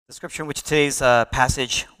The scripture in which today's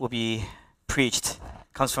passage will be preached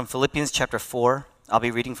comes from Philippians chapter 4. I'll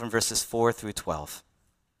be reading from verses 4 through 12.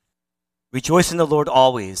 Rejoice in the Lord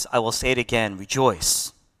always. I will say it again,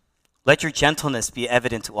 rejoice. Let your gentleness be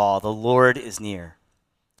evident to all. The Lord is near.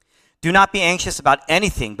 Do not be anxious about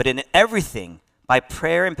anything, but in everything, by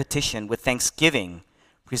prayer and petition, with thanksgiving,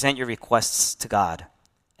 present your requests to God.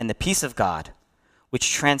 And the peace of God,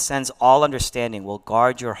 which transcends all understanding, will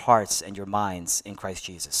guard your hearts and your minds in Christ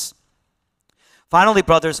Jesus. Finally,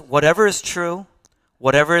 brothers, whatever is true,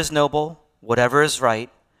 whatever is noble, whatever is right,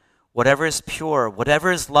 whatever is pure, whatever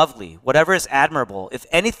is lovely, whatever is admirable, if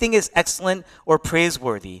anything is excellent or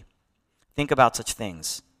praiseworthy, think about such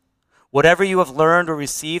things. Whatever you have learned or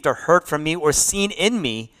received or heard from me or seen in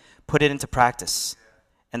me, put it into practice,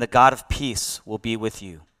 and the God of peace will be with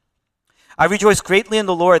you. I rejoice greatly in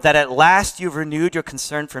the Lord that at last you have renewed your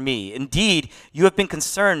concern for me. Indeed, you have been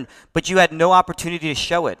concerned, but you had no opportunity to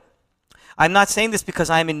show it. I'm not saying this because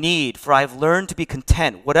I am in need, for I have learned to be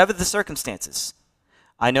content, whatever the circumstances.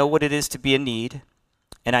 I know what it is to be in need,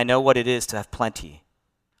 and I know what it is to have plenty.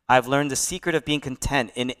 I have learned the secret of being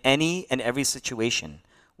content in any and every situation,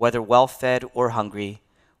 whether well-fed or hungry,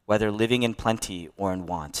 whether living in plenty or in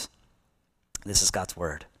want. This is God's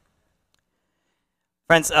word.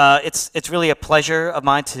 Friends, it's really a pleasure of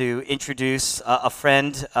mine to introduce a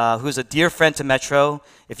friend who's a dear friend to Metro.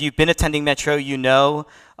 If you've been attending Metro, you know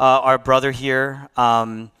our brother here.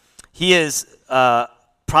 He is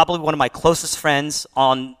probably one of my closest friends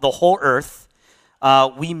on the whole earth.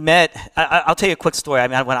 We met, I'll tell you a quick story. I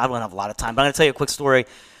don't have a lot of time, but I'm going to tell you a quick story.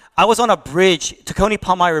 I was on a bridge, Tacony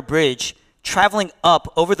Palmyra Bridge, traveling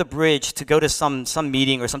up over the bridge to go to some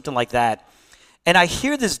meeting or something like that. And I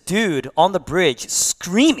hear this dude on the bridge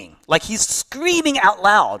screaming, like he's screaming out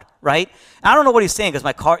loud, right? I don't know what he's saying because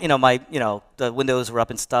my car, the windows were up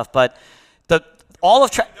and stuff. But all of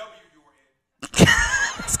this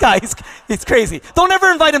guy, he's crazy. Don't ever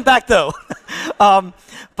invite him back though. But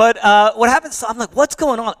what happens? So I'm like, what's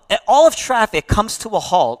going on? All of traffic comes to a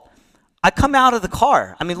halt. I come out of the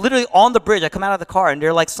car. I mean, literally on the bridge. I come out of the car, and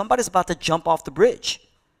they're like, somebody's about to jump off the bridge.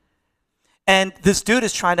 And this dude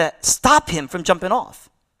is trying to stop him from jumping off.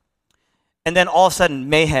 And then all of a sudden,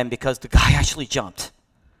 mayhem because the guy actually jumped,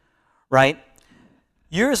 right?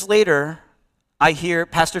 Years later, I hear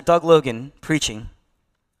Pastor Doug Logan preaching,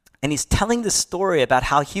 and he's telling this story about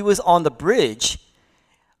how he was on the bridge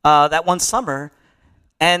that one summer,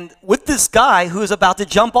 and with this guy who was about to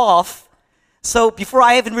jump off. So before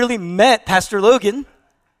I even really met Pastor Logan,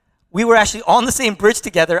 we were actually on the same bridge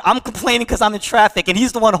together. I'm complaining because I'm in traffic, and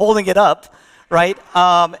he's the one holding it up, right?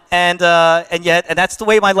 And that's the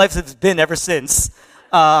way my life has been ever since.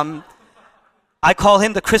 I call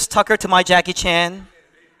him the Chris Tucker to my Jackie Chan,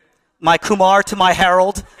 my Kumar to my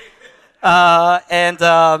Harold. Man,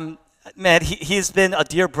 he's been a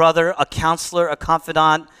dear brother, a counselor, a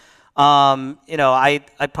confidant. I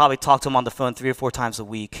probably talk to him on the phone 3 or 4 times a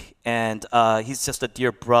week, and he's just a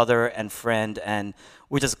dear brother and friend, and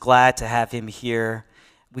we're just glad to have him here.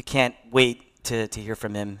 We can't wait to hear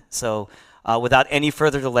from him. So without any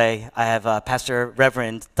further delay, I have Pastor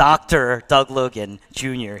Reverend Dr. Doug Logan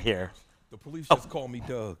Jr. here. The police just called me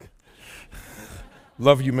Doug.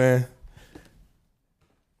 Love you, man.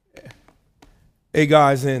 Hey,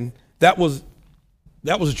 guys, and that was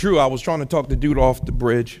true. I was trying to talk the dude off the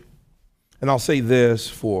bridge. And I'll say this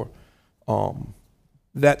for,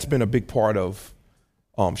 that's been a big part of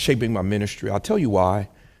shaping my ministry. I'll tell you why.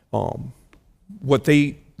 What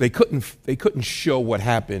they couldn't show what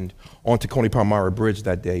happened on Tacony Palmyra Bridge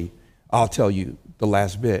that day. I'll tell you the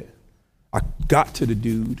last bit. I got to the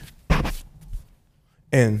dude,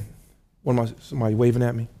 and somebody waving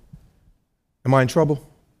at me? Am I in trouble?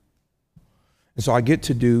 And so I get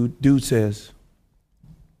to dude. Dude says,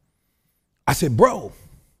 I said, bro,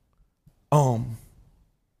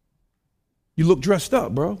 you look dressed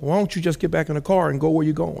up, bro. Why don't you just get back in the car and go where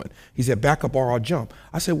you're going? He said, back up or I'll jump.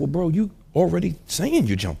 I said, well, bro, you already saying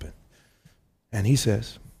you're jumping. And he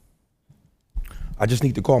says, I just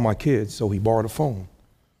need to call my kids. So he borrowed a phone.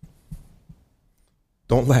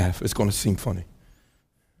 Don't laugh. It's going to seem funny.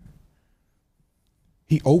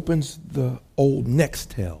 He opens the old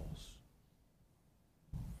Nextels.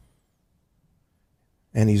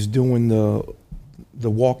 And he's doing the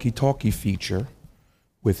walkie-talkie feature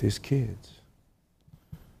with his kids.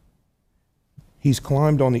 He's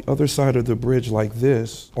climbed on the other side of the bridge like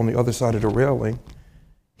this, on the other side of the railing.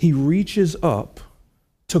 He reaches up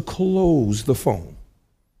to close the phone,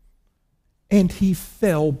 and he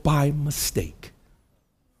fell by mistake.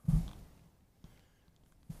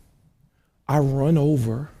 I run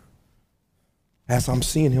over as I'm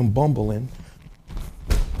seeing him bumbling,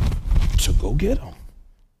 to go get him.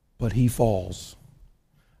 But he falls.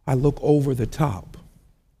 I look over the top.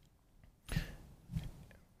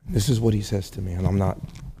 This is what he says to me, and I'm not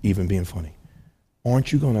even being funny.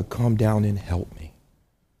 Aren't you going to come down and help me?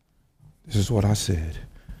 This is what I said.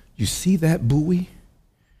 You see that buoy?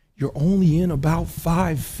 You're only in about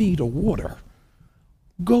 5 feet of water.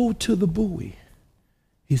 Go to the buoy.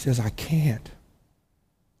 He says, I can't.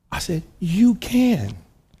 I said, you can.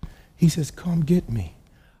 He says, come get me.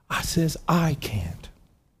 I says, I can't.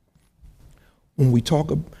 When we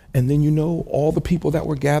talk, and then all the people that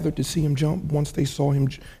were gathered to see him jump, once they saw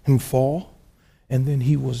him fall, and then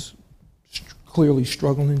he was clearly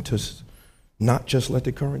struggling to not just let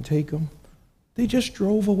the current take him, they just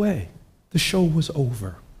drove away. The show was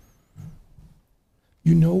over.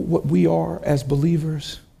 You know what we are as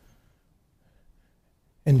believers?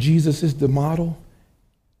 And Jesus is the model.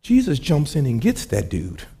 Jesus jumps in and gets that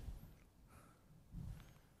dude.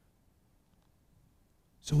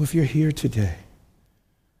 So if you're here today,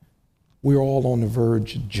 we're all on the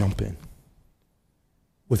verge of jumping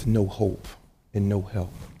with no hope and no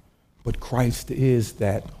help. But Christ is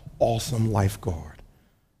that awesome lifeguard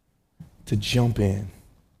to jump in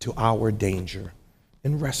to our danger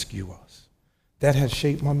and rescue us. That has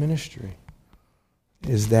shaped my ministry,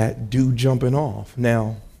 is that dude jumping off.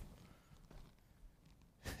 Now,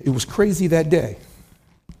 it was crazy that day.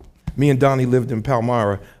 Me and Donnie lived in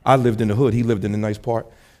Palmyra. I lived in the hood. He lived in the nice part.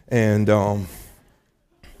 And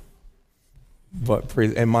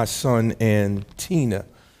my son and Tina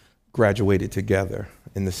graduated together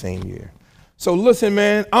in the same year. So listen,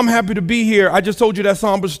 man, I'm happy to be here. I just told you that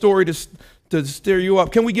somber story to stir you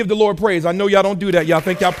up. Can we give the Lord praise? I know y'all don't do that. Y'all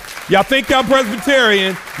think y'all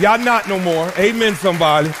Presbyterian. Y'all not no more. Amen,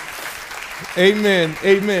 somebody. Amen.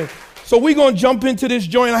 Amen. So we're going to jump into this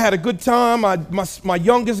joint. I had a good time. My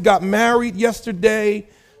youngest got married yesterday,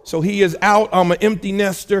 so he is out. I'm an empty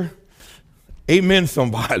nester. Amen,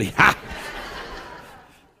 somebody.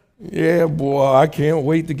 Yeah, boy, I can't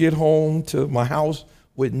wait to get home to my house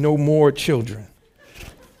with no more children.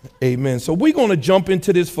 Amen. So we're going to jump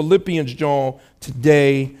into this Philippians, John,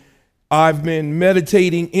 today. I've been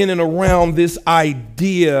meditating in and around this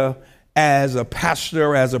idea as a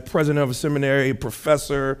pastor, as a president of a seminary,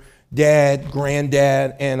 professor, dad,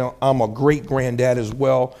 granddad, and I'm a great-granddad as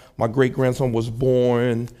well. My great-grandson was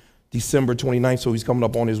born December 29th, so he's coming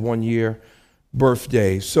up on his 1-year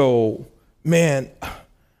birthday. So, man,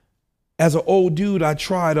 as an old dude, I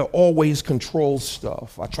try to always control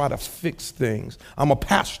stuff. I try to fix things. I'm a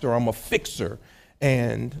pastor. I'm a fixer.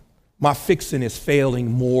 And my fixing is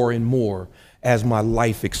failing more and more as my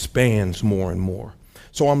life expands more and more.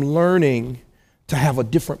 So I'm learning to have a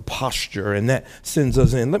different posture, and that sends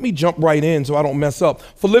us in. Let me jump right in so I don't mess up.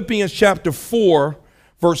 Philippians chapter 4,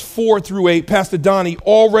 verse 4 through 8. Pastor Donnie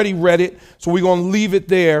already read it, so we're going to leave it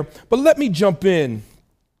there. But let me jump in.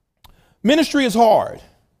 Ministry is hard.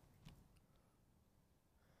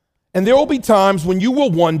 And there will be times when you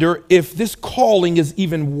will wonder if this calling is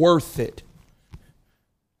even worth it.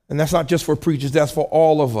 And that's not just for preachers, that's for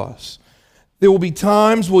all of us. There will be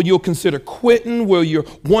times where you'll consider quitting, where you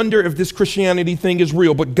wonder if this Christianity thing is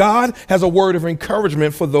real. But God has a word of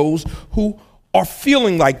encouragement for those who are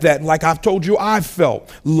feeling like that. Like I've told you, I've felt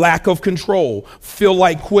lack of control, feel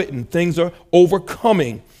like quitting, things are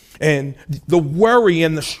overcoming. And the worry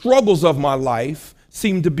and the struggles of my life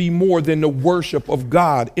seem to be more than the worship of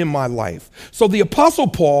God in my life. So the Apostle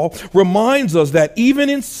Paul reminds us that even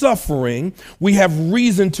in suffering, we have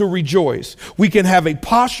reason to rejoice. We can have a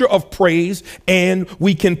posture of praise and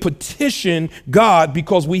we can petition God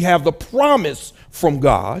because we have the promise from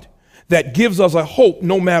God that gives us a hope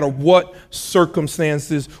no matter what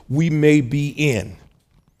circumstances we may be in.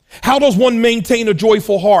 How does one maintain a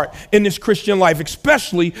joyful heart in this Christian life,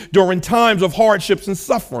 especially during times of hardships and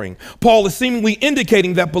suffering? Paul is seemingly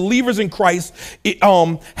indicating that believers in Christ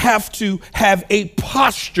have to have a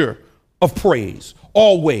posture of praise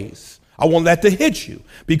always. I want that to hit you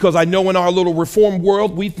because I know in our little reform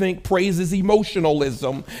world, we think praise is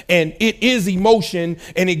emotionalism, and it is emotion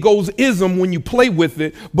and it goes ism when you play with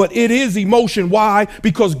it, but it is emotion. Why?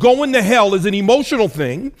 Because going to hell is an emotional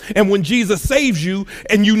thing. And when Jesus saves you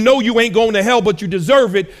and you know you ain't going to hell, but you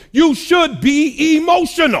deserve it, you should be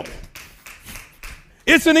emotional.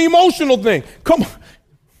 It's an emotional thing. Come on.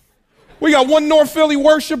 We got one North Philly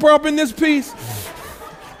worshiper up in this piece.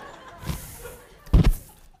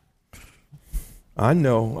 I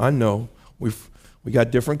know. We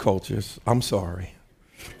got different cultures. I'm sorry.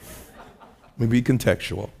 Let me be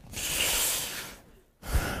contextual.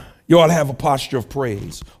 You ought to have a posture of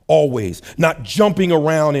praise, always. Not jumping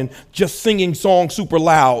around and just singing songs super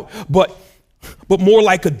loud, but but more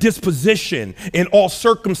like a disposition in all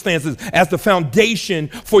circumstances, as the foundation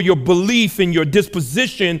for your belief and your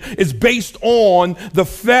disposition is based on the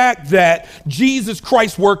fact that Jesus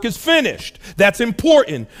Christ's work is finished. That's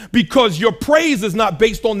important because your praise is not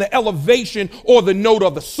based on the elevation or the note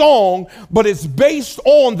of the song, but it's based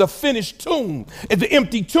on the finished tomb, the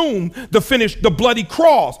empty tomb, the bloody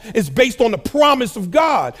cross. It's based on the promise of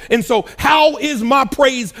God. And so how is my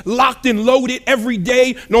praise locked and loaded every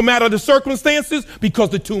day, no matter the circumstances? Because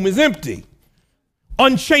the tomb is empty.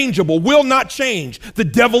 Unchangeable, will not change. The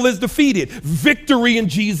devil is defeated. Victory in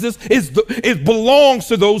Jesus it belongs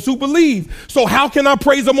to those who believe. So how can I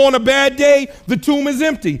praise him on a bad day? The tomb is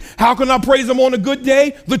empty. How can I praise him on a good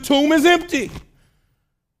day? The tomb is empty.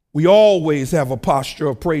 We always have a posture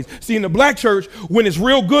of praise. See, in the black church, when it's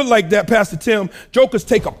real good like that, Pastor Tim, jokers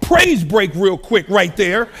take a praise break real quick right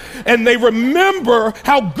there, and they remember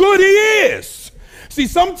how good he is. See,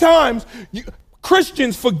 sometimes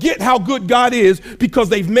Christians forget how good God is because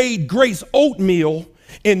they've made grace oatmeal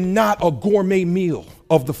and not a gourmet meal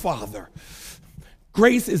of the Father.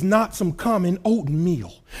 Grace is not some common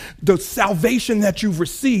oatmeal. The salvation that you've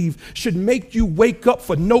received should make you wake up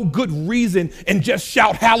for no good reason and just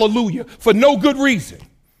shout hallelujah for no good reason.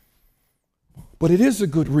 But it is a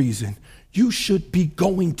good reason. You should be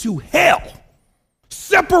going to hell,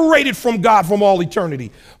 separated from God from all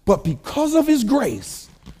eternity. But because of his grace,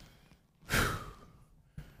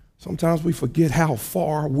 sometimes we forget how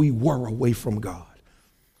far we were away from God.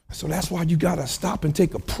 So that's why you got to stop and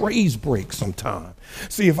take a praise break sometime.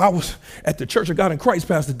 See, if I was at the Church of God in Christ,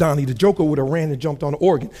 Pastor Donnie, the joker would have ran and jumped on the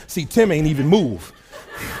organ. See, Tim ain't even moved.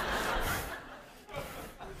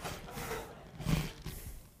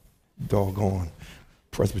 Doggone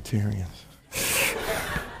Presbyterians.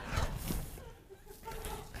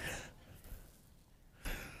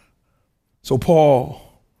 So Paul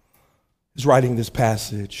is writing this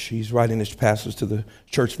passage. He's writing this passage to the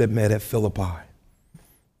church that met at Philippi,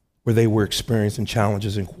 where they were experiencing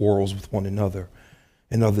challenges and quarrels with one another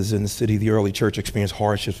and others in the city. The early church experienced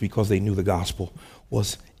hardships because they knew the gospel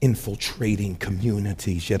was infiltrating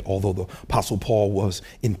communities. Yet, although the Apostle Paul was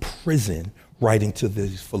in prison writing to the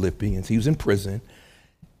Philippians, he was in prison,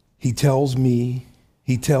 he tells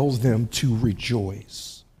them to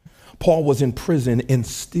rejoice. Paul was in prison and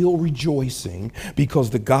still rejoicing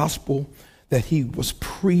because the gospel that he was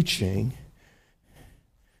preaching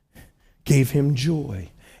gave him joy.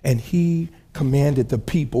 And he commanded the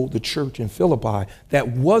people, the church in Philippi that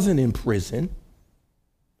wasn't in prison,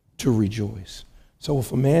 to rejoice. So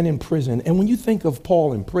if a man in prison, and when you think of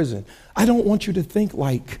Paul in prison, I don't want you to think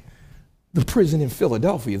like the prison in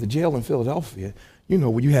Philadelphia, the jail in Philadelphia,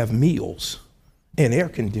 where you have meals and air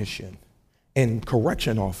conditioning and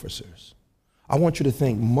correction officers. I want you to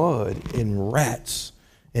think mud and rats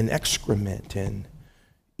and excrement and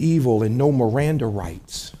evil and no Miranda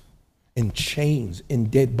rights and chains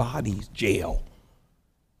and dead bodies, jail.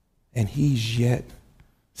 And he's yet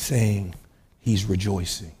saying he's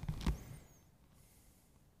rejoicing.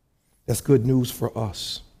 That's good news for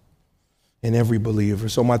us and every believer.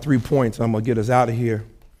 So my 3 points, I'm going to get us out of here,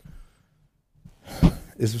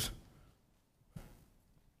 is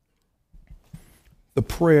the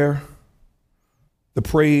prayer, the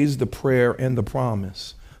praise, the prayer, and the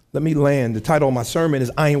promise. Let me land. The title of my sermon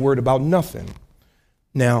is I Ain't Worried About Nothing.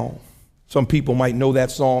 Now, some people might know that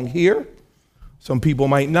song here. Some people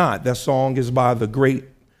might not. That song is by the great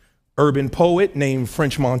urban poet named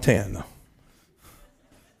French Montana.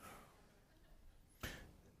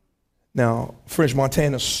 Now, French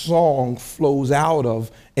Montana's song flows out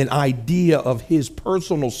of an idea of his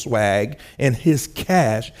personal swag and his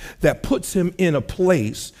cash that puts him in a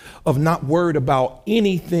place of not worried about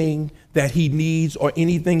anything that he needs or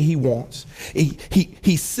anything he wants.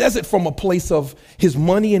 He says it from a place of his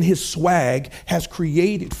money and his swag has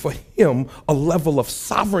created for him a level of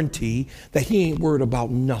sovereignty that he ain't worried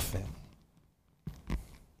about nothing.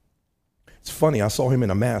 It's funny, I saw him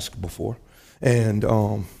in a mask before. And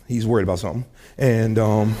he's worried about something.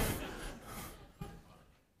 And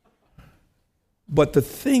but the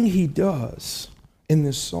thing he does in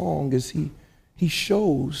this song is he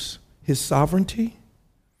shows his sovereignty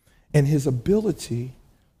and his ability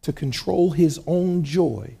to control his own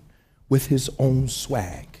joy with his own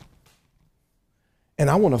swag. And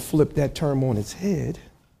I want to flip that term on its head,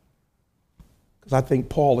 because I think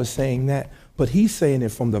Paul is saying that, but he's saying it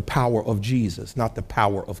from the power of Jesus, not the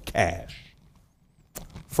power of cash.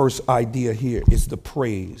 First idea here is the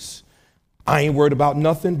praise. I ain't worried about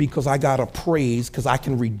nothing because I got to praise, because I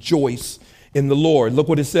can rejoice in the Lord. Look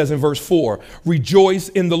what it says in verse 4. Rejoice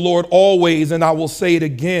in the Lord always, and I will say it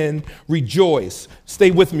again, rejoice.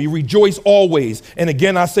 Stay with me, rejoice always. And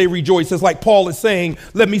again, I say rejoice. It's like Paul is saying,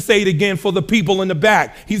 let me say it again for the people in the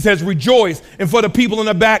back. He says rejoice, and for the people in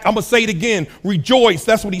the back, I'm going to say it again, rejoice.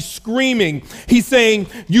 That's what he's screaming. He's saying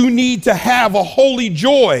you need to have a holy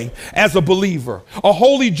joy as a believer. A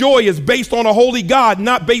holy joy is based on a holy God,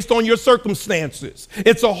 not based on your circumstances.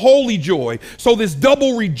 It's a holy joy. So this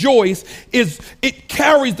double rejoice it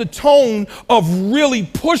carries the tone of really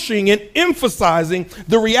pushing and emphasizing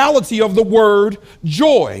the reality of the word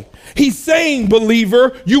joy. He's saying,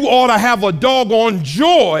 believer, you ought to have a doggone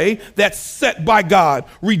joy that's set by God.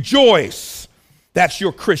 Rejoice. That's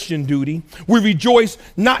your Christian duty. We rejoice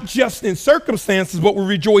not just in circumstances, but we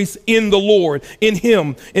rejoice in the Lord, in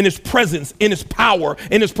him, in his presence, in his power,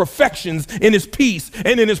 in his perfections, in his peace,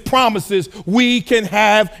 and in his promises. We can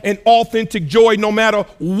have an authentic joy no matter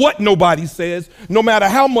what nobody says, no matter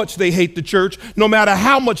how much they hate the church, no matter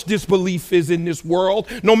how much disbelief is in this world,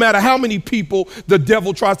 no matter how many people the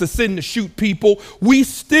devil tries to send to shoot people. We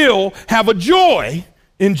still have a joy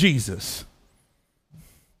in Jesus.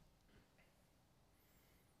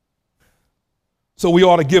 So we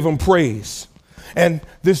ought to give him praise. And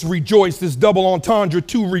this rejoice, this double entendre,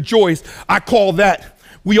 to rejoice, I call that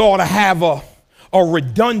we ought to have a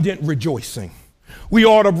redundant rejoicing. We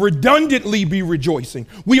ought to redundantly be rejoicing.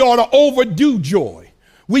 We ought to overdo joy.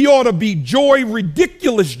 We ought to be joy,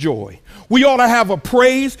 ridiculous joy. We ought to have a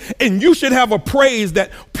praise, and you should have a praise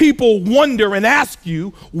that people wonder and ask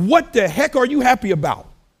you, what the heck are you happy about?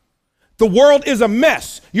 The world is a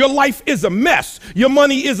mess. Your life is a mess. Your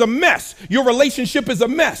money is a mess. Your relationship is a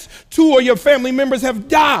mess. 2 of your family members have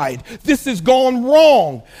died. This has gone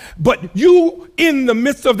wrong. But you, in the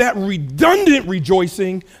midst of that redundant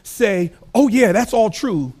rejoicing, say, oh yeah, that's all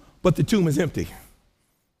true, but the tomb is empty.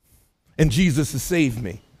 And Jesus has saved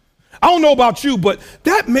me. I don't know about you, but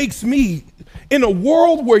that makes me, in a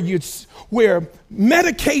world where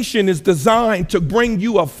medication is designed to bring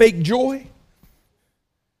you a fake joy,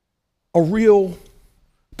 a real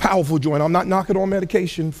powerful joy. And I'm not knocking on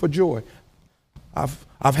medication for joy.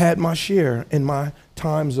 I've had my share in my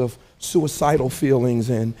times of suicidal feelings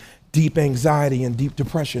and deep anxiety and deep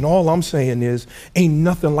depression. All I'm saying is, ain't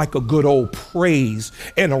nothing like a good old praise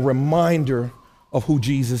and a reminder of who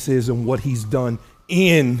Jesus is and what he's done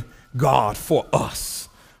in God for us,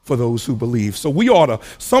 for those who believe. So we ought to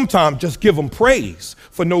sometimes just give him praise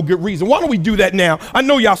for no good reason. Why don't we do that now? I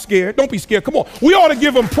know y'all scared. Don't be scared. Come on. We ought to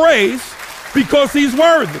give him praise because he's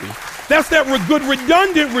worthy. That's that good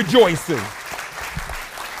redundant rejoicing.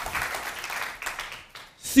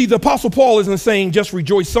 See, the Apostle Paul isn't saying just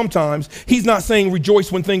rejoice sometimes. He's not saying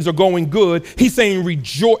rejoice when things are going good. He's saying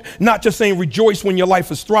rejoice, not just saying rejoice when your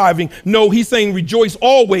life is thriving. No, he's saying rejoice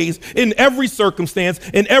always in every circumstance,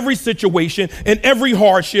 in every situation, in every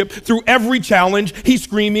hardship, through every challenge. He's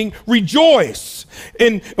screaming, rejoice.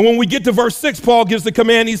 And when we get to verse 6, Paul gives the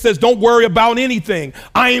command. He says, don't worry about anything.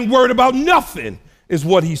 I ain't worried about nothing, is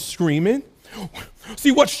what he's screaming.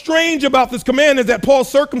 See, what's strange about this command is that Paul's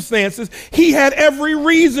circumstances, he had every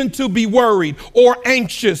reason to be worried or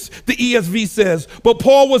anxious, the ESV says. But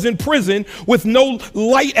Paul was in prison with no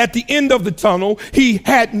light at the end of the tunnel. He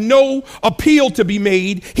had no appeal to be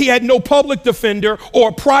made. He had no public defender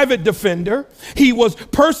or private defender. He was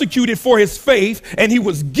persecuted for his faith, and he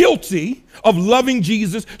was guilty of loving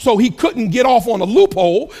Jesus, so he couldn't get off on a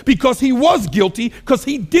loophole because he was guilty, because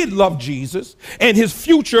he did love Jesus, and his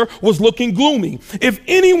future was looking gloomy. If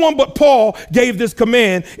anyone but Paul gave this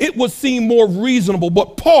command, it would seem more reasonable.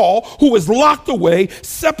 But Paul, who is locked away,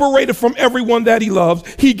 separated from everyone that he loves,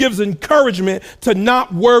 he gives encouragement to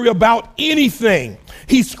not worry about anything.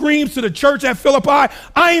 He screams to the church at Philippi,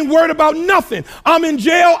 I ain't worried about nothing. I'm in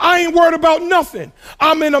jail. I ain't worried about nothing.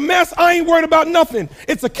 I'm in a mess. I ain't worried about nothing.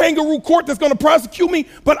 It's a kangaroo court that's going to prosecute me,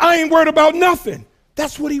 but I ain't worried about nothing.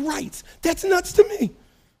 That's what he writes. That's nuts to me.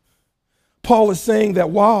 Paul is saying that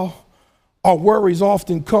while our worries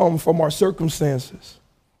often come from our circumstances,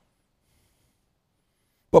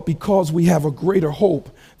 but because we have a greater hope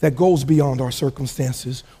that goes beyond our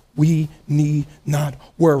circumstances, we need not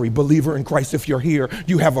worry. Believer in Christ, if you're here,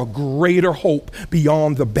 you have a greater hope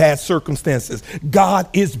beyond the bad circumstances. God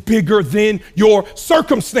is bigger than your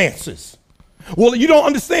circumstances. Well, you don't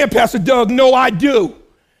understand, Pastor Doug. No, I do.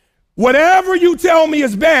 Whatever you tell me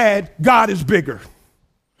is bad, God is bigger.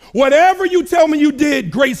 Whatever you tell me you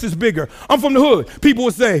did, grace is bigger. I'm from the hood. People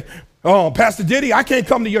would say, oh, Pastor Diddy, I can't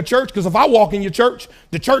come to your church because if I walk in your church,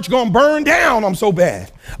 the church going to burn down. I'm so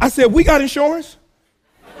bad. I said, we got insurance.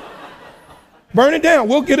 Burn it down.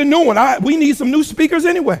 We'll get a new one. We need some new speakers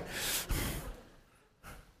anyway.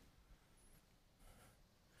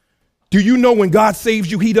 Do you know when God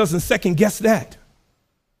saves you, he doesn't second guess that?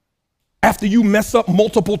 After you mess up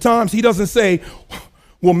multiple times, he doesn't say,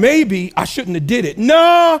 well, maybe I shouldn't have did it.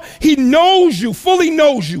 Nah, he knows you, fully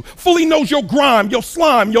knows your grime, your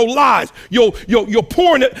slime, your lies, your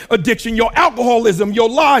porn addiction, your alcoholism, your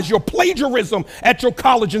lies, your plagiarism at your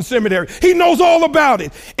college and seminary. He knows all about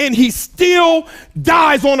it. And he still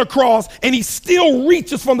dies on a cross, and he still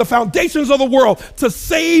reaches from the foundations of the world to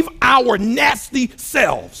save our nasty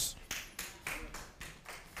selves.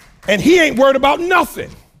 And he ain't worried about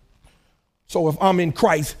nothing. So if I'm in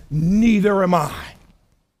Christ, neither am I.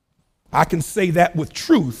 I can say that with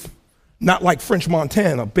truth, not like French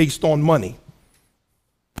Montana based on money.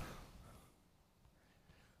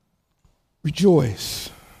 Rejoice,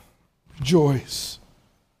 rejoice,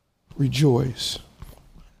 rejoice.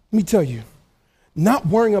 Let me tell you, not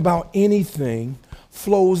worrying about anything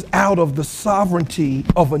flows out of the sovereignty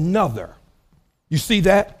of another. You see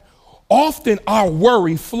that? Often our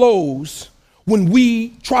worry flows when we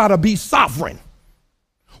try to be sovereign.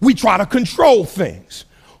 We try to control things.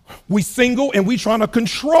 We single and we trying to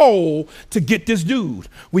control to get this dude.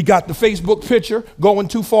 We got the Facebook picture going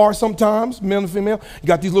too far sometimes, male and female. You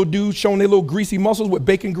got these little dudes showing their little greasy muscles with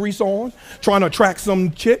bacon grease on, trying to attract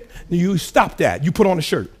some chick. You stop that. You put on a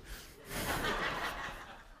shirt.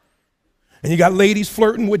 And you got ladies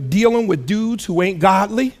dealing with dudes who ain't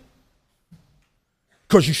godly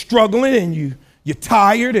because you're struggling and you're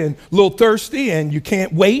tired and a little thirsty and you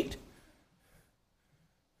can't wait.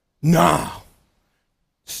 Nah.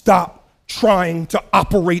 Stop trying to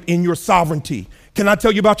operate in your sovereignty. Can I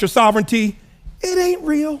tell you about your sovereignty? It ain't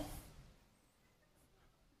real.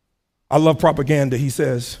 I love propaganda. He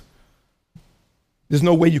says, there's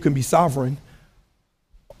no way you can be sovereign.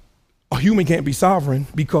 A human can't be sovereign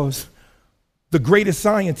because the greatest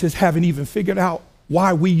scientists haven't even figured out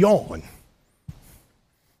why we yawn.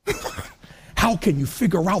 How can you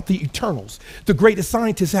figure out the eternals? The greatest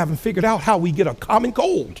scientists haven't figured out how we get a common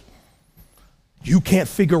cold. You can't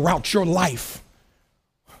figure out your life.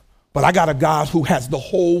 But I got a God who has the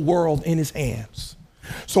whole world in his hands.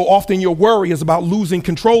 So often your worry is about losing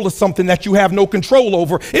control of something that you have no control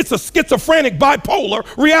over. It's a schizophrenic, bipolar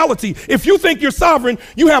reality. If you think you're sovereign,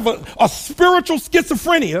 you have a spiritual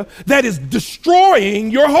schizophrenia that is destroying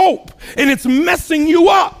your hope, and it's messing you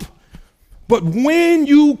up. But when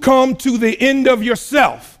you come to the end of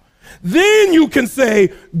yourself, then you can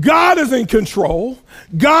say, God is in control.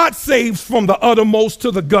 God saves from the uttermost to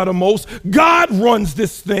the guttermost. God runs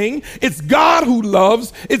this thing. It's God who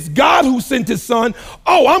loves. It's God who sent his son.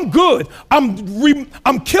 Oh, I'm good.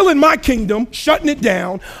 I'm killing my kingdom, shutting it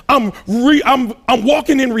down. I'm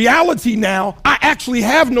walking in reality now. I actually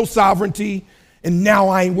have no sovereignty. And now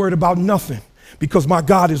I ain't worried about nothing. Because my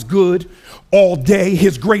God is good all day.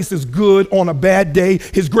 His grace is good on a bad day.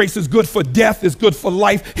 His grace is good for death. It's good for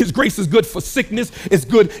life. His grace is good for sickness. It's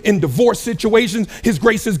good in divorce situations. His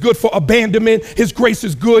grace is good for abandonment. His grace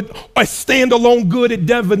is good, a standalone good. It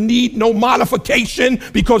never need no modification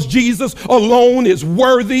because Jesus alone is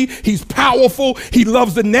worthy. He's powerful. He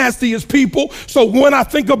loves the nastiest people. So when I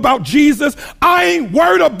think about Jesus, I ain't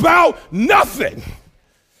worried about nothing.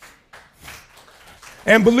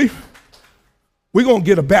 And believe, we're going to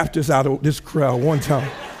get a Baptist out of this crowd one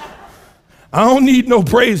time. I don't need no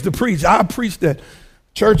praise to preach. I preached that.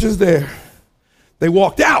 Church is there. They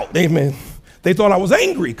walked out. Amen. They thought I was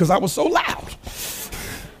angry because I was so loud.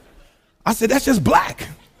 I said, that's just black.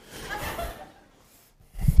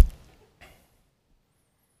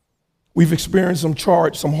 We've experienced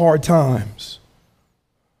some hard times.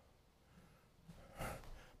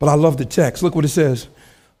 But I love the text. Look what it says.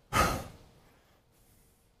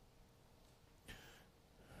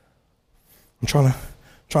 I'm trying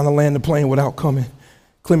to land the plane without coming.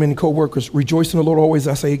 Clement and co-workers, rejoice in the Lord always.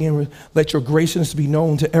 I say again, let your graciousness be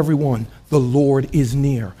known to everyone. The Lord is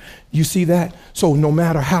near. You see that? So no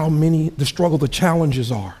matter how many the struggle, the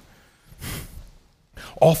challenges are,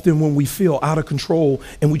 often when we feel out of control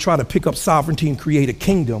and we try to pick up sovereignty and create a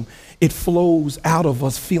kingdom, it flows out of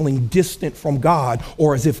us feeling distant from God,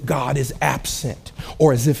 or as if God is absent,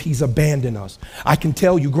 or as if he's abandoned us. I can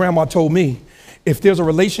tell you, Grandma told me, if there's a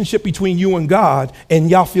relationship between you and God and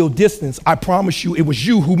y'all feel distance, I promise you it was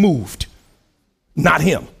you who moved, not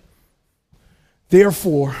him.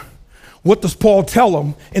 Therefore, what does Paul tell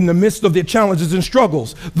them in the midst of their challenges and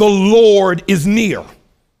struggles? The Lord is near.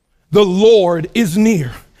 The Lord is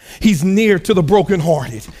near. He's near to the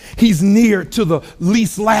brokenhearted. He's near to the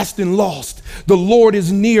least, last, and lost. The Lord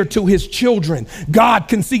is near to his children. God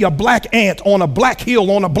can see a black ant on a black hill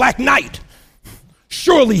on a black night.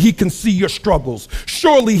 Surely he can see your struggles.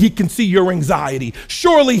 Surely he can see your anxiety.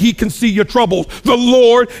 Surely he can see your troubles. The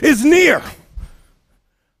Lord is near.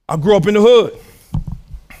 I grew up in the hood.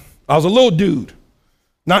 I was a little dude.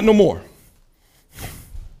 Not no more.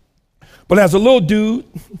 But as a little dude,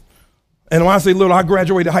 and when I say little, I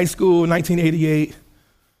graduated high school in 1988.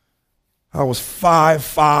 I was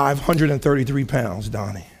 5'5", 133 pounds,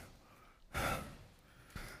 Donnie.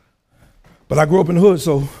 But I grew up in the hood,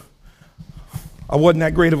 so I wasn't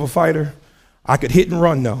that great of a fighter. I could hit and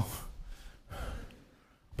run, though.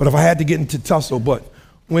 But if I had to get into tussle, but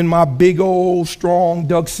when my big old strong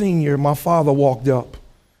Doug Sr., my father, walked up,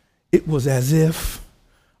 it was as if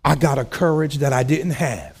I got a courage that I didn't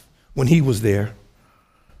have when he was there.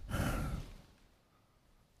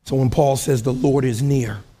 So when Paul says the Lord is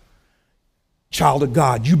near, child of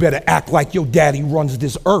God, you better act like your daddy runs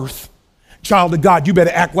this earth. Child of God, you better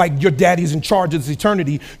act like your daddy's in charge of this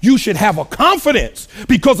eternity. You should have a confidence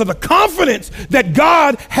because of the confidence that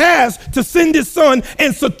God has to send his son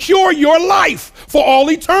and secure your life for all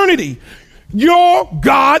eternity. Your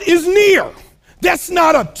God is near. That's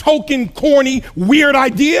not a token, corny, weird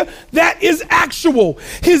idea. That is actual.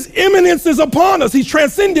 His imminence is upon us. He's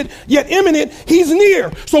transcendent, yet imminent. He's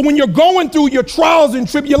near. So when you're going through your trials and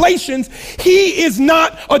tribulations, he is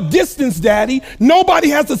not a distance daddy. Nobody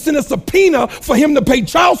has to send a subpoena for him to pay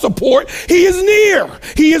child support. He is near.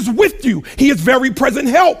 He is with you. He is very present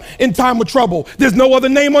help in time of trouble. There's no other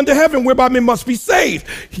name under heaven whereby men must be saved.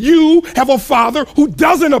 You have a father who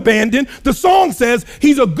doesn't abandon. The song says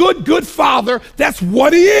he's a good, good father. That's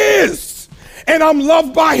what he is. And I'm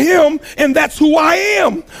loved by him, and that's who I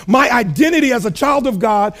am. My identity as a child of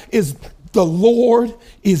God is the Lord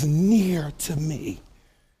is near to me.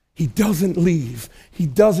 He doesn't leave. He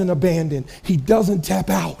doesn't abandon. He doesn't tap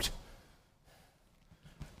out.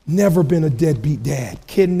 Never been a deadbeat dad.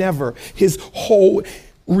 Can never. His whole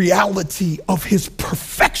reality of his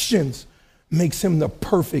perfections makes him the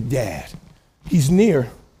perfect dad. He's near.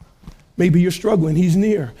 Maybe you're struggling. He's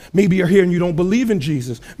near. Maybe you're here and you don't believe in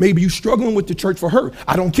Jesus. Maybe you're struggling with the church for hurt.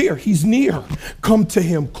 I don't care. He's near. Come to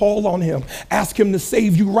him. Call on him. Ask him to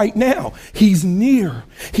save you right now. He's near.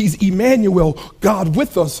 He's Emmanuel, God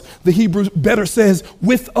with us. The Hebrew better says,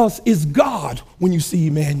 with us is God when you see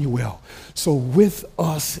Emmanuel. So with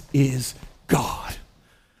us is God.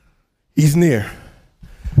 He's near.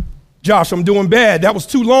 Josh, I'm doing bad. That was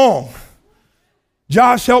too long.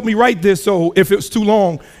 Josh helped me write this, so if it's too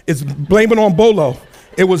long, it's blame it on Bolo.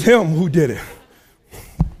 It was him who did it.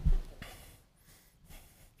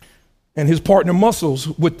 And his partner Muscles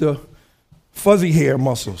with the fuzzy hair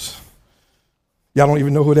Muscles. Y'all don't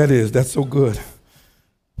even know who that is. That's so good.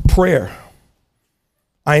 Prayer.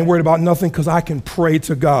 I ain't worried about nothing because I can pray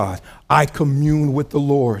to God. I commune with the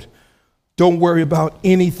Lord. Don't worry about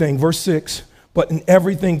anything. Verse 6. But in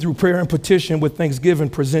everything through prayer and petition with thanksgiving,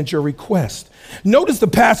 present your request. Notice the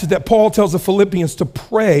passage that Paul tells the Philippians to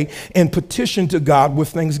pray and petition to God with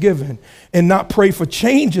thanksgiving and not pray for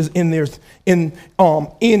changes in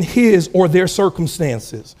his or their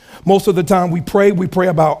circumstances. Most of the time we pray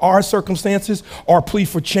about our circumstances, our plea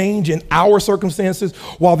for change in our circumstances.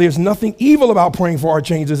 While there's nothing evil about praying for our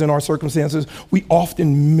changes in our circumstances, we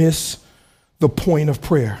often miss the point of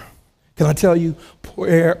prayer. Can I tell you,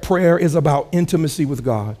 prayer is about intimacy with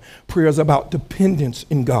God. Prayer is about dependence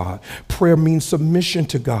in God. Prayer means submission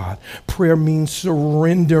to God. Prayer means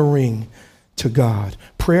surrendering to God.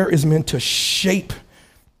 Prayer is meant to shape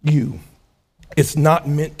you. It's not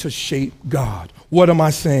meant to shape God. What am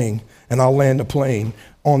I saying? And I'll land the plane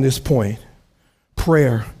on this point.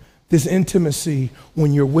 Prayer, this intimacy,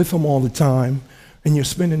 when you're with him all the time and you're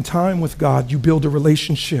spending time with God, you build a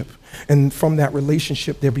relationship. And from that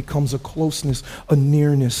relationship, there becomes a closeness, a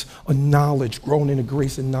nearness, a knowledge, grown in the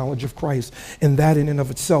grace and knowledge of Christ. And that in and of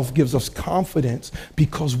itself gives us confidence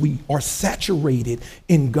because we are saturated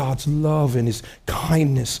in God's love and his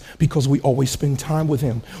kindness because we always spend time with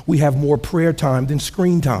him. We have more prayer time than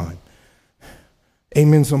screen time.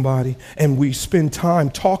 Amen, somebody. And we spend time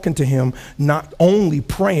talking to him, not only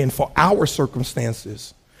praying for our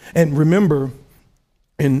circumstances. And remember,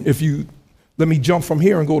 and let me jump from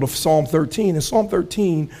here and go to Psalm 13. In Psalm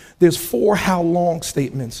 13, there's 4 how long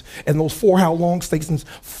statements. And those 4 how long statements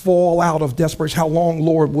fall out of desperation. How long,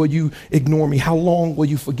 Lord, will you ignore me? How long will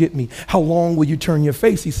you forget me? How long will you turn your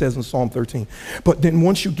face? He says in Psalm 13. But then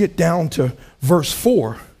once you get down to verse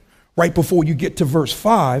 4, right before you get to verse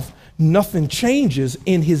 5, nothing changes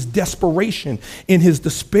in his desperation, in his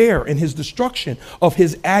despair, in his destruction of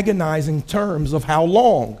his agonizing terms of how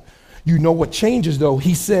long. You know what changes though?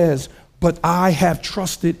 He says, but I have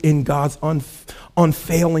trusted in God's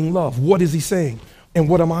unfailing love. What is he saying? And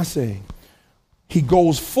what am I saying? He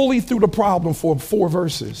goes fully through the problem for 4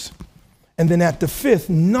 verses. And then at the 5th,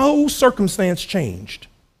 no circumstance changed,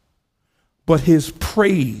 but his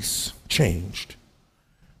praise changed.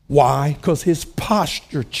 Why? Because his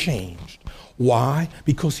posture changed. Why?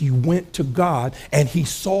 Because he went to God and he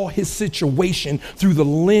saw his situation through the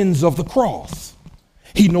lens of the cross.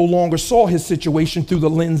 He no longer saw his situation through the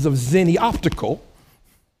lens of Zenni Optical,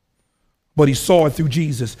 but he saw it through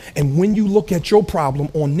Jesus. And when you look at your problem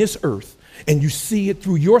on this earth and you see it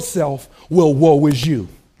through yourself, well, woe is you.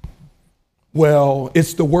 Well,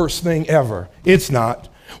 it's the worst thing ever. It's not.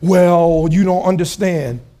 Well, you don't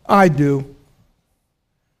understand. I do.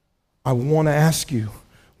 I want to ask you,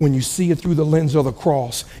 when you see it through the lens of the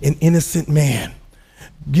cross, an innocent man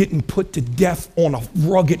getting put to death on a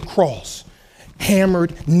rugged cross,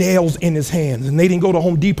 hammered, nails in his hands. And they didn't go to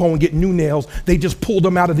Home Depot and get new nails. They just pulled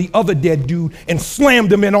them out of the other dead dude and slammed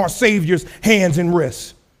them in our Savior's hands and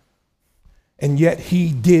wrists. And yet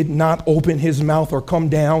he did not open his mouth or come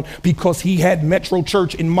down because he had Metro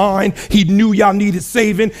Church in mind. He knew y'all needed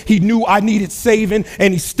saving. He knew I needed saving.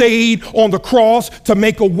 And he stayed on the cross to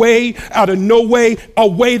make a way out of no way, a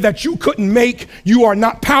way that you couldn't make. You are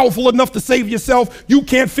not powerful enough to save yourself. You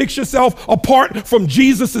can't fix yourself apart from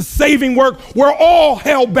Jesus' saving work. We're all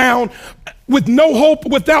hell-bound with no hope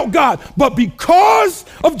without God. But because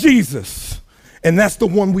of Jesus, and that's the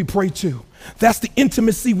one we pray to, that's the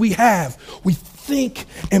intimacy we have. We think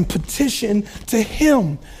and petition to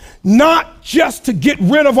him, not just to get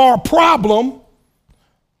rid of our problem,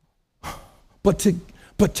 but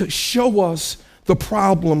to show us the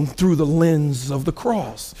problem through the lens of the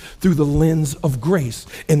cross, through the lens of grace.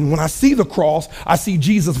 And when I see the cross, I see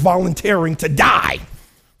Jesus volunteering to die.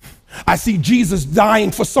 I see Jesus dying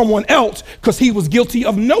for someone else because he was guilty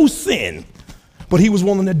of no sin, but he was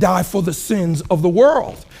willing to die for the sins of the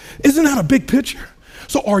world. Isn't that a big picture?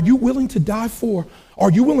 So are you willing to die for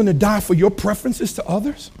your preferences to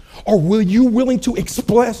others? Or will you willing to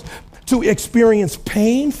experience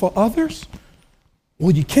pain for others?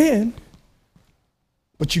 Well, you can,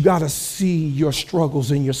 but you got to see your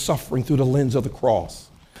struggles and your suffering through the lens of the cross,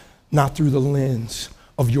 not through the lens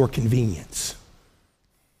of your convenience.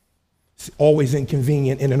 It's always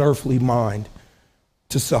inconvenient in an earthly mind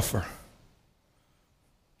to suffer.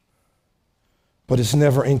 But it's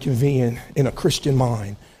never inconvenient in a Christian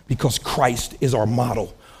mind because Christ is our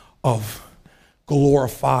model of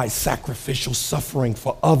glorified sacrificial suffering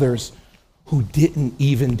for others who didn't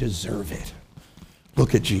even deserve it.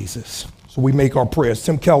 Look at Jesus. So we make our prayers.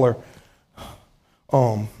 Tim Keller,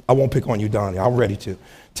 I won't pick on you, Donnie. I'm ready to.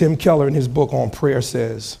 Tim Keller in his book on prayer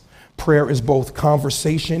says, prayer is both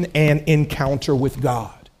conversation and encounter with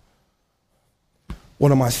God.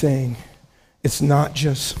 What am I saying? It's not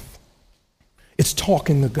just... It's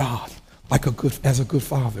talking to God as a good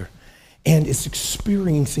father. And it's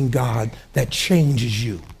experiencing God that changes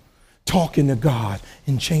you. Talking to God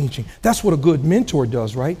and changing. That's what a good mentor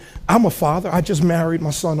does, right? I'm a father. I just married my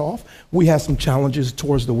son off. We had some challenges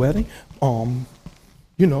towards the wedding.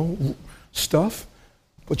 Stuff.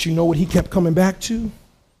 But you know what he kept coming back to?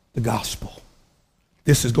 The gospel.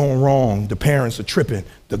 This is going wrong. The parents are tripping.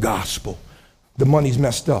 The gospel. The money's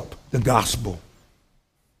messed up. The gospel.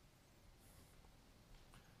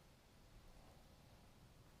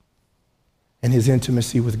 And his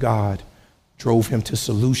intimacy with God drove him to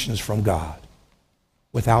solutions from God.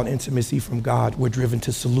 Without intimacy from God, we're driven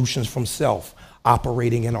to solutions from self,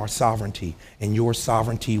 operating in our sovereignty. And your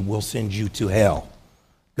sovereignty will send you to hell.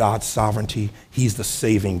 God's sovereignty, he's the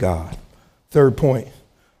saving God. Third point,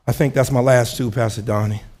 I think that's my last 2, Pastor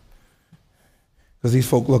Donnie. Because these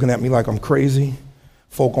folk looking at me like I'm crazy.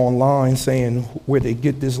 Folk online saying where they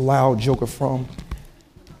get this loud joker from.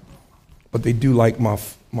 But they do like my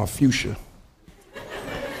fuchsia.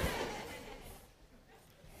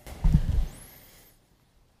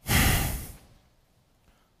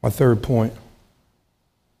 My third point.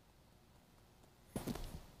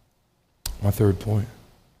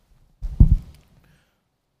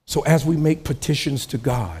 So as we make petitions to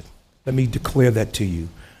God, let me declare that to you.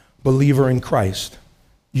 Believer in Christ,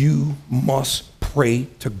 you must pray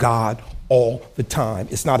to God all the time.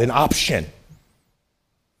 It's not an option.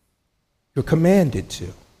 You're commanded to.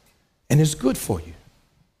 And it's good for you.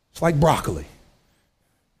 It's like broccoli.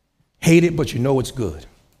 Hate it, but you know it's good.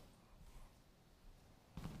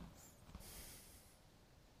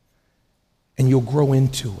 And you'll grow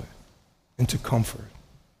into it, into comfort,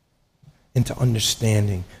 into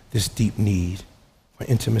understanding this deep need for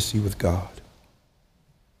intimacy with God.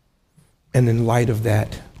 And in light of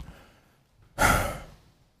that,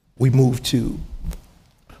 we move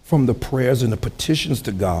from the prayers and the petitions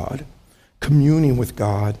to God, communing with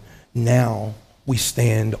God, now we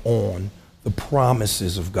stand on the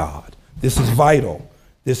promises of God. This is vital.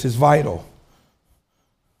 This is vital.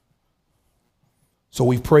 So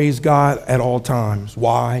we praise God at all times.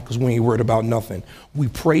 Why? Because we ain't worried about nothing. We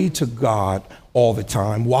pray to God all the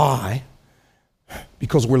time. Why?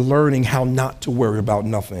 Because we're learning how not to worry about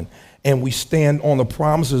nothing. And we stand on the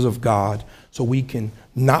promises of God so we can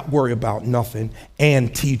not worry about nothing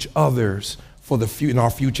and teach others for in our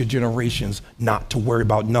future generations not to worry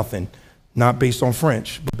about nothing. Not based on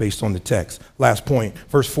French, but based on the text. Last point,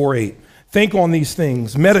 verse 4:8. Think on these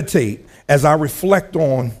things, meditate as I reflect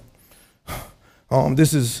on.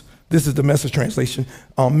 This is the Message translation.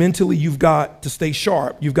 Mentally, you've got to stay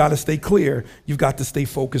sharp. You've got to stay clear. You've got to stay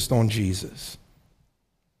focused on Jesus.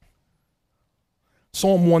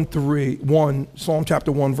 Psalm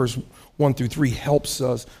chapter 1, verse 1 through 3 helps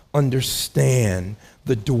us understand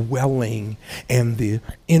the dwelling and the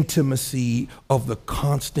intimacy of the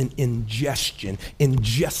constant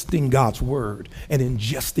ingesting God's word and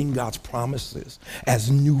ingesting God's promises as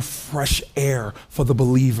new fresh air for the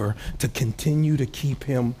believer to continue to keep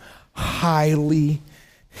him highly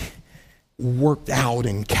worked out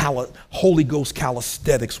and Holy Ghost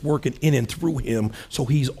calisthenics working in and through him so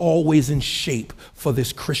he's always in shape for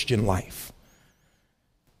this Christian life.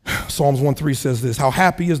 Psalms 1:3 says this, how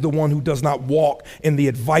happy is the one who does not walk in the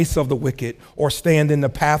advice of the wicked or stand in the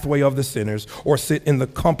pathway of the sinners or sit in the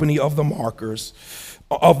company of the mockers.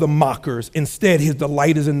 Instead, his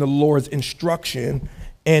delight is in the Lord's instruction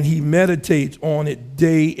and he meditates on it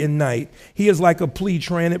day and night. He is like a tree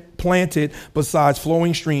planted beside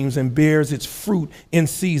flowing streams and bears its fruit in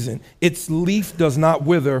season. Its leaf does not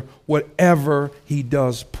wither, whatever he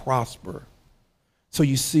does prosper. So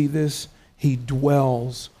you see this? He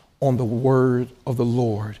dwells on the word of the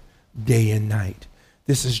Lord day and night.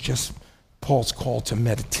 This is just Paul's call to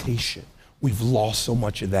meditation. We've lost so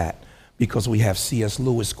much of that because we have C.S.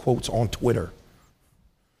 Lewis quotes on Twitter.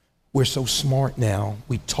 We're so smart now.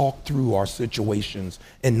 We talk through our situations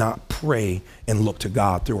and not pray and look to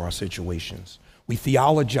God through our situations. We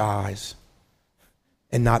theologize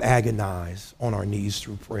and not agonize on our knees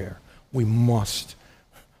through prayer. We must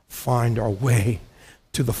find our way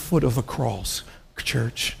to the foot of the cross,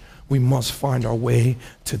 church. We must find our way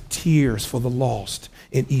to tears for the lost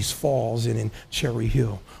in East Falls and in Cherry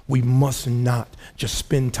Hill. We must not just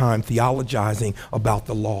spend time theologizing about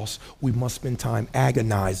the lost. We must spend time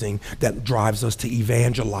agonizing that drives us to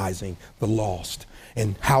evangelizing the lost.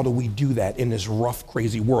 And how do we do that in this rough,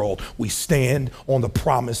 crazy world? We stand on the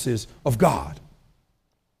promises of God.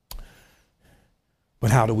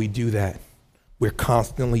 But how do we do that? We're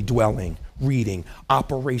constantly dwelling, reading,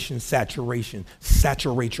 Operation Saturation.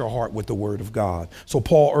 Saturate your heart with the word of God. So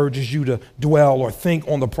Paul urges you to dwell or think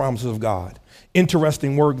on the promises of God.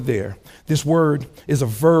 Interesting word there. This word is a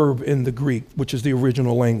verb in the Greek, which is the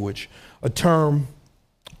original language, a term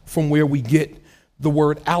from where we get the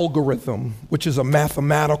word algorithm, which is a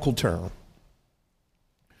mathematical term.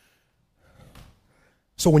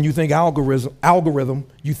 So when you think algorithm,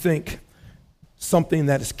 you think something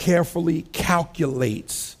that is carefully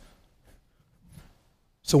calculates.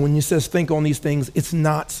 So when it says think on these things, it's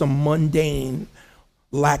not some mundane,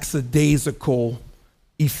 lackadaisical,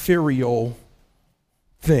 ethereal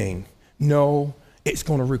thing. No, it's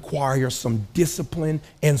going to require some discipline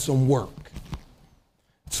and some work.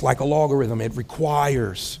 It's like a logarithm. It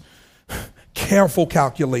requires careful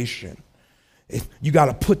calculation. You got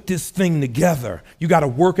to put this thing together. You got to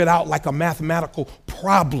work it out like a mathematical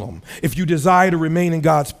problem. If you desire to remain in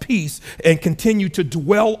God's peace and continue to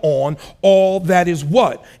dwell on all that is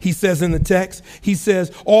what? He says in the text, he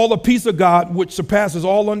says, all the peace of God, which surpasses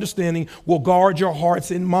all understanding, will guard your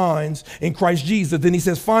hearts and minds in Christ Jesus. Then he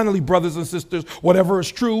says, finally, brothers and sisters, whatever is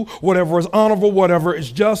true, whatever is honorable, whatever is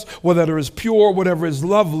just, whatever is pure, whatever is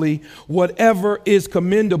lovely, whatever is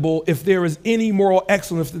commendable, if there is any moral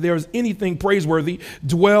excellence, if there is anything praiseworthy,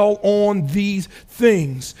 dwell on these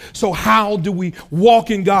things. So how do we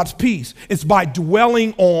walk in God's peace? It's by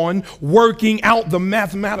dwelling on, working out the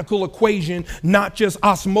mathematical equation, not just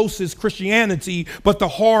osmosis Christianity, but the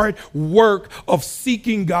hard work of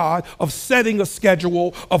seeking God, of setting a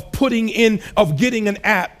schedule, of getting an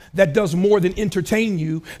app that does more than entertain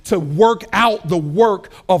you, to work out the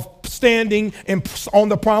work of standing and on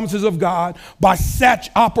the promises of God by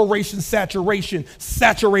Operation Saturation,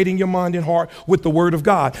 saturating your mind and heart with the word of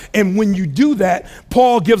God. And when you do that,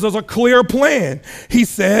 Paul gives us a clear plan. He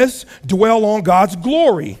says, dwell on God's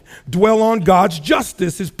glory, dwell on God's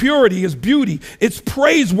justice, his purity, his beauty. It's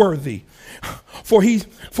praiseworthy. For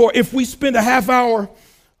if we spend a half hour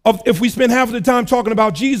If we spend half of the time talking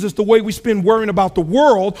about Jesus the way we spend worrying about the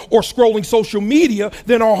world or scrolling social media,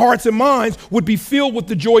 then our hearts and minds would be filled with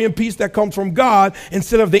the joy and peace that comes from God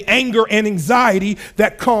instead of the anger and anxiety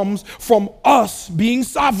that comes from us being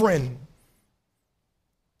sovereign.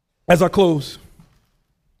 As I close,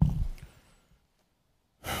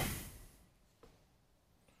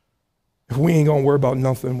 if we ain't gonna worry about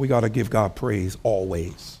nothing, we gotta give God praise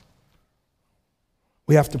always.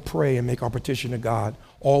 We have to pray and make our petition to God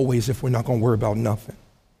always if we're not going to worry about nothing.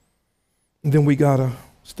 And then we got to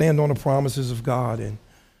stand on the promises of God and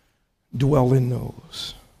dwell in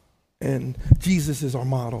those. And Jesus is our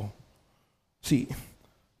model. See,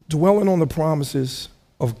 dwelling on the promises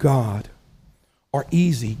of God are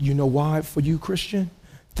easy. You know why for you, Christian?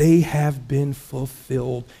 They have been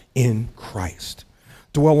fulfilled in Christ.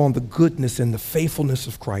 Dwell on the goodness and the faithfulness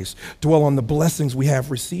of Christ. Dwell on the blessings we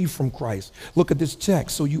have received from Christ. Look at this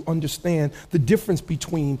text so you understand the difference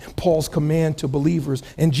between Paul's command to believers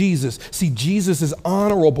and Jesus. See, Jesus is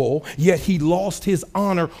honorable, yet he lost his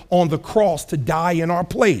honor on the cross to die in our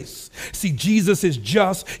place. See, Jesus is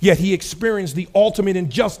just, yet he experienced the ultimate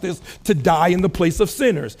injustice to die in the place of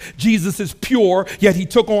sinners. Jesus is pure, yet he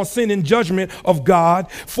took on sin and judgment of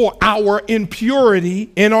God for our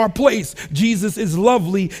impurity in our place. Jesus is lovely,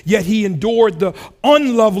 yet he endured the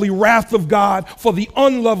unlovely wrath of God for the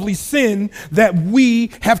unlovely sin that we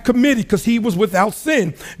have committed because he was without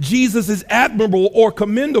sin. Jesus is admirable or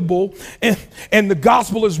commendable, and the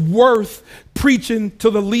gospel is worth preaching to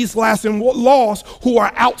the least, last, and lost who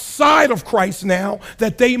are outside of Christ now,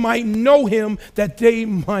 that they might know him, that they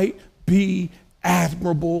might be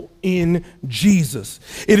admirable in Jesus.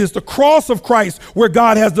 It is the cross of Christ where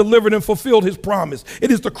God has delivered and fulfilled his promise. It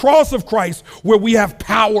is the cross of Christ where we have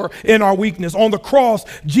power in our weakness. On the cross,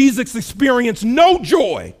 Jesus experienced no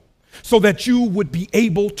joy so that you would be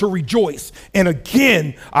able to rejoice. And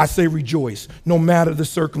again, I say rejoice, no matter the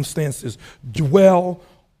circumstances. Dwell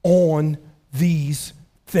on these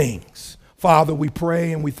things. Father, we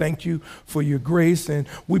pray and we thank you for your grace. And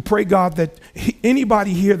we pray, God, that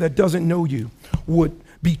anybody here that doesn't know you would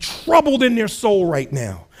be troubled in their soul right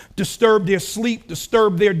now, disturb their sleep,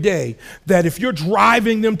 disturb their day, that if you're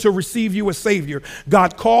driving them to receive you as Savior,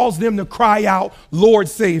 God calls them to cry out, Lord,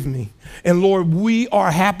 save me. And Lord, we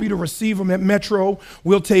are happy to receive them at Metro.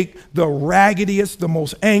 We'll take the raggediest, the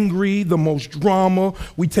most angry, the most drama.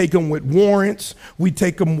 We take them with warrants. We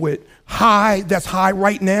take them with that's high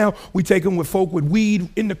right now. We take them with folk with weed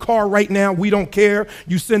in the car right now. We don't care.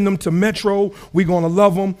 You send them to Metro. We're going to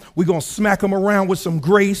love them. We're going to smack them around with some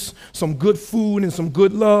grace, some good food, and some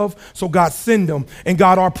good love. So God, send them. And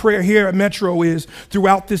God, our prayer here at Metro is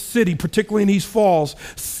throughout this city, particularly in East Falls,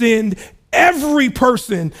 send every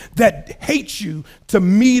person that hates you to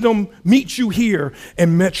meet you here,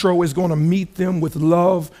 and Metro is going to meet them with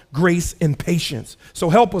love, grace, and patience. So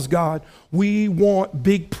help us, God. We want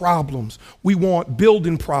big problems. We want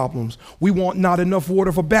building problems. We want not enough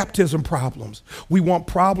water for baptism problems. We want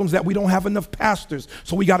problems that we don't have enough pastors,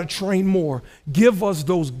 so we got to train more. Give us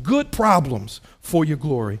those good problems for your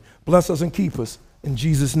glory. Bless us and keep us. In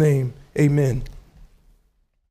Jesus' name, amen.